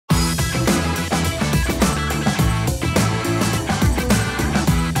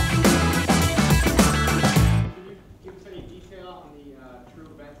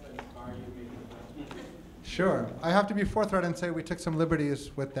Sure. I have to be forthright and say we took some liberties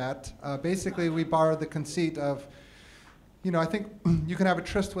with that. Basically, we borrowed the conceit of, I think you can have a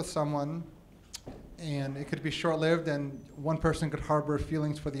tryst with someone, and it could be short-lived, and one person could harbor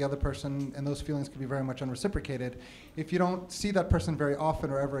feelings for the other person, and those feelings could be very much unreciprocated. If you don't see that person very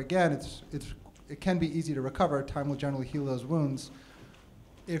often or ever again, it can be easy to recover. Time will generally heal those wounds.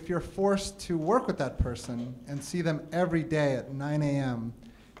 If you're forced to work with that person and see them every day at 9 a.m.,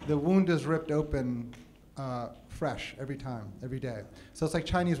 the wound is ripped open fresh every time, every day. So it's like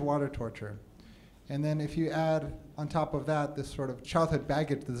Chinese water torture. And then if you add on top of that this sort of childhood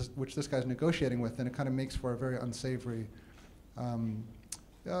baggage which this guy's negotiating with, then it kind of makes for a very unsavory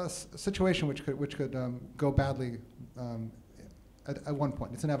situation which could go badly at one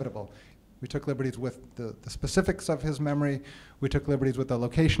point. It's inevitable. We took liberties with the specifics of his memory, we took liberties with the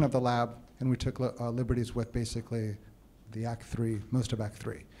location of the lab, and we took liberties with basically the Act 3, most of Act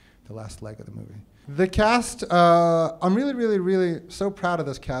 3, the last leg of the movie. The cast, I'm really, really, really so proud of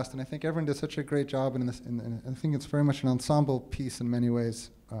this cast, and I think everyone did such a great job in this, and I think it's very much an ensemble piece in many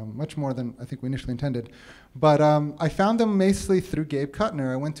ways, much more than I think we initially intended. But I found them mostly through Gabe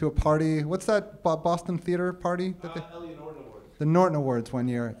Kuttner. I went to a party, what's that Boston theater party? The Norton Awards one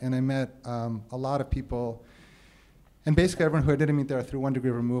year, and I met a lot of people, and basically everyone who I didn't meet there through One Degree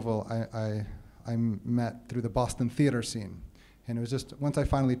of Removal, I met through the Boston theater scene. And it was just, once I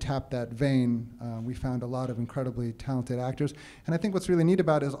finally tapped that vein, we found a lot of incredibly talented actors. And I think what's really neat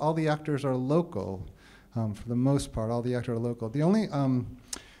about it is all the actors are local, for the most part, all the actors are local. The only,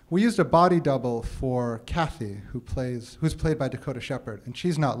 we used a body double for Kathy, who's played by Dakota Shepard, and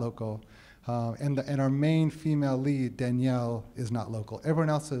she's not local. And our main female lead, Danielle, is not local. Everyone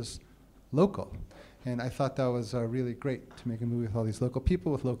else is local. And I thought that was really great to make a movie with all these local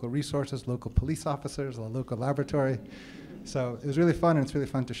people, with local resources, local police officers, a local laboratory. So it was really fun, and it's really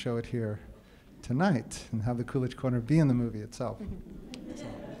fun to show it here tonight and have the Coolidge Corner be in the movie itself. So,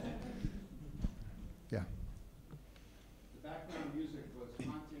 yeah. The background music was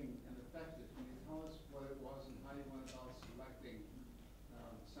haunting and effective. Can you tell us what it was and how you went about selecting the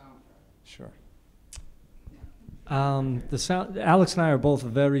soundtrack? Alex and I are both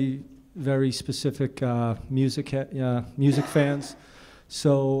very, very specific music fans.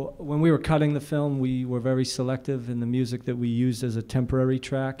 So when we were cutting the film, we were very selective in the music that we used as a temporary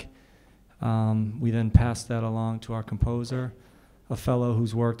track. We then passed that along to our composer, a fellow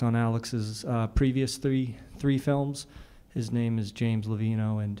who's worked on Alex's previous three films. His name is James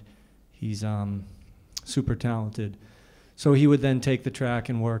Levino, and he's super talented. So he would then take the track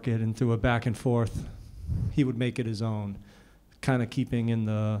and work it, and through a back and forth, he would make it his own, kind of keeping in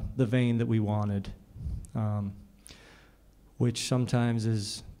the vein that we wanted. Which sometimes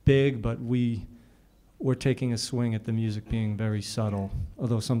is big, but we're taking a swing at the music being very subtle,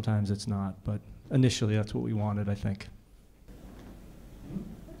 although sometimes it's not. But initially, that's what we wanted, I think.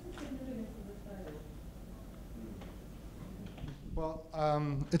 Well,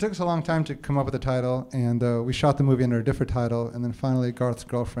 it took us a long time to come up with a title, and we shot the movie under a different title, and then finally Garth's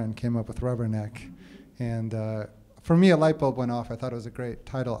girlfriend came up with Rubberneck. And for me, a light bulb went off. I thought it was a great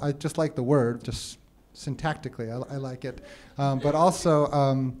title. I just like the word, just syntactically, I like it. But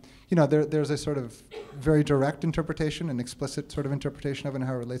also, there's a sort of very direct interpretation, an explicit sort of interpretation of it and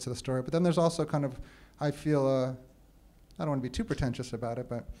how it relates to the story. But then there's also kind of, I feel, I don't want to be too pretentious about it,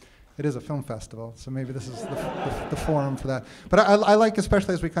 but it is a film festival, so maybe this is the forum for that. But I like,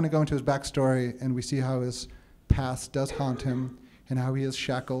 especially as we kind of go into his backstory and we see how his past does haunt him and how he is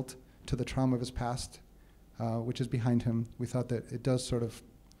shackled to the trauma of his past, which is behind him. We thought that it does sort of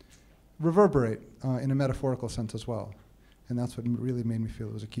reverberate in a metaphorical sense as well. And that's what really made me feel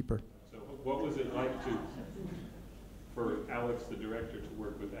it was a keeper. So what was it like for Alex, the director, to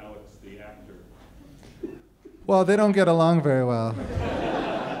work with Alex, the actor? Well, they don't get along very well.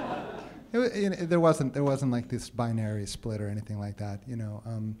 There wasn't like this binary split or anything like that.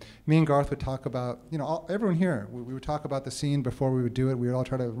 Me and Garth would talk about, everyone here, we would talk about the scene before we would do it. We would all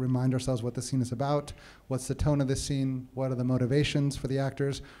try to remind ourselves what the scene is about, what's the tone of the scene, what are the motivations for the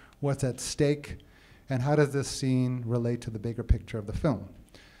actors, what's at stake, and how does this scene relate to the bigger picture of the film?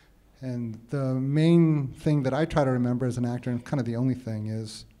 And the main thing that I try to remember as an actor, and kind of the only thing,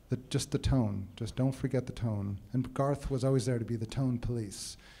 is just the tone. Just don't forget the tone. And Garth was always there to be the tone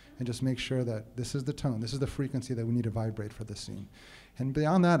police and just make sure that this is the tone, this is the frequency that we need to vibrate for this scene. And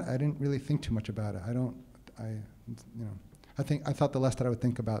beyond that, I didn't really think too much about it. I thought the less that I would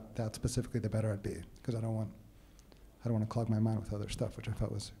think about that specifically, the better I'd be, because I don't want to clog my mind with other stuff, which I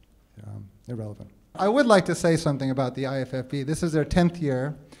thought was irrelevant. I would like to say something about the IFFB. This is their 10th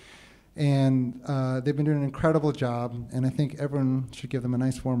year, And they've been doing an incredible job, and I think everyone should give them a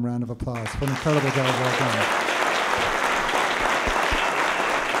nice warm round of applause for an incredible job well done.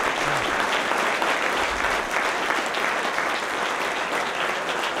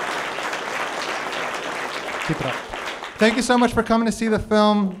 Keep it up. Thank you so much for coming to see the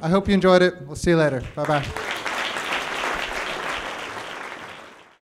film. I hope you enjoyed it. We'll see you later. Bye-bye.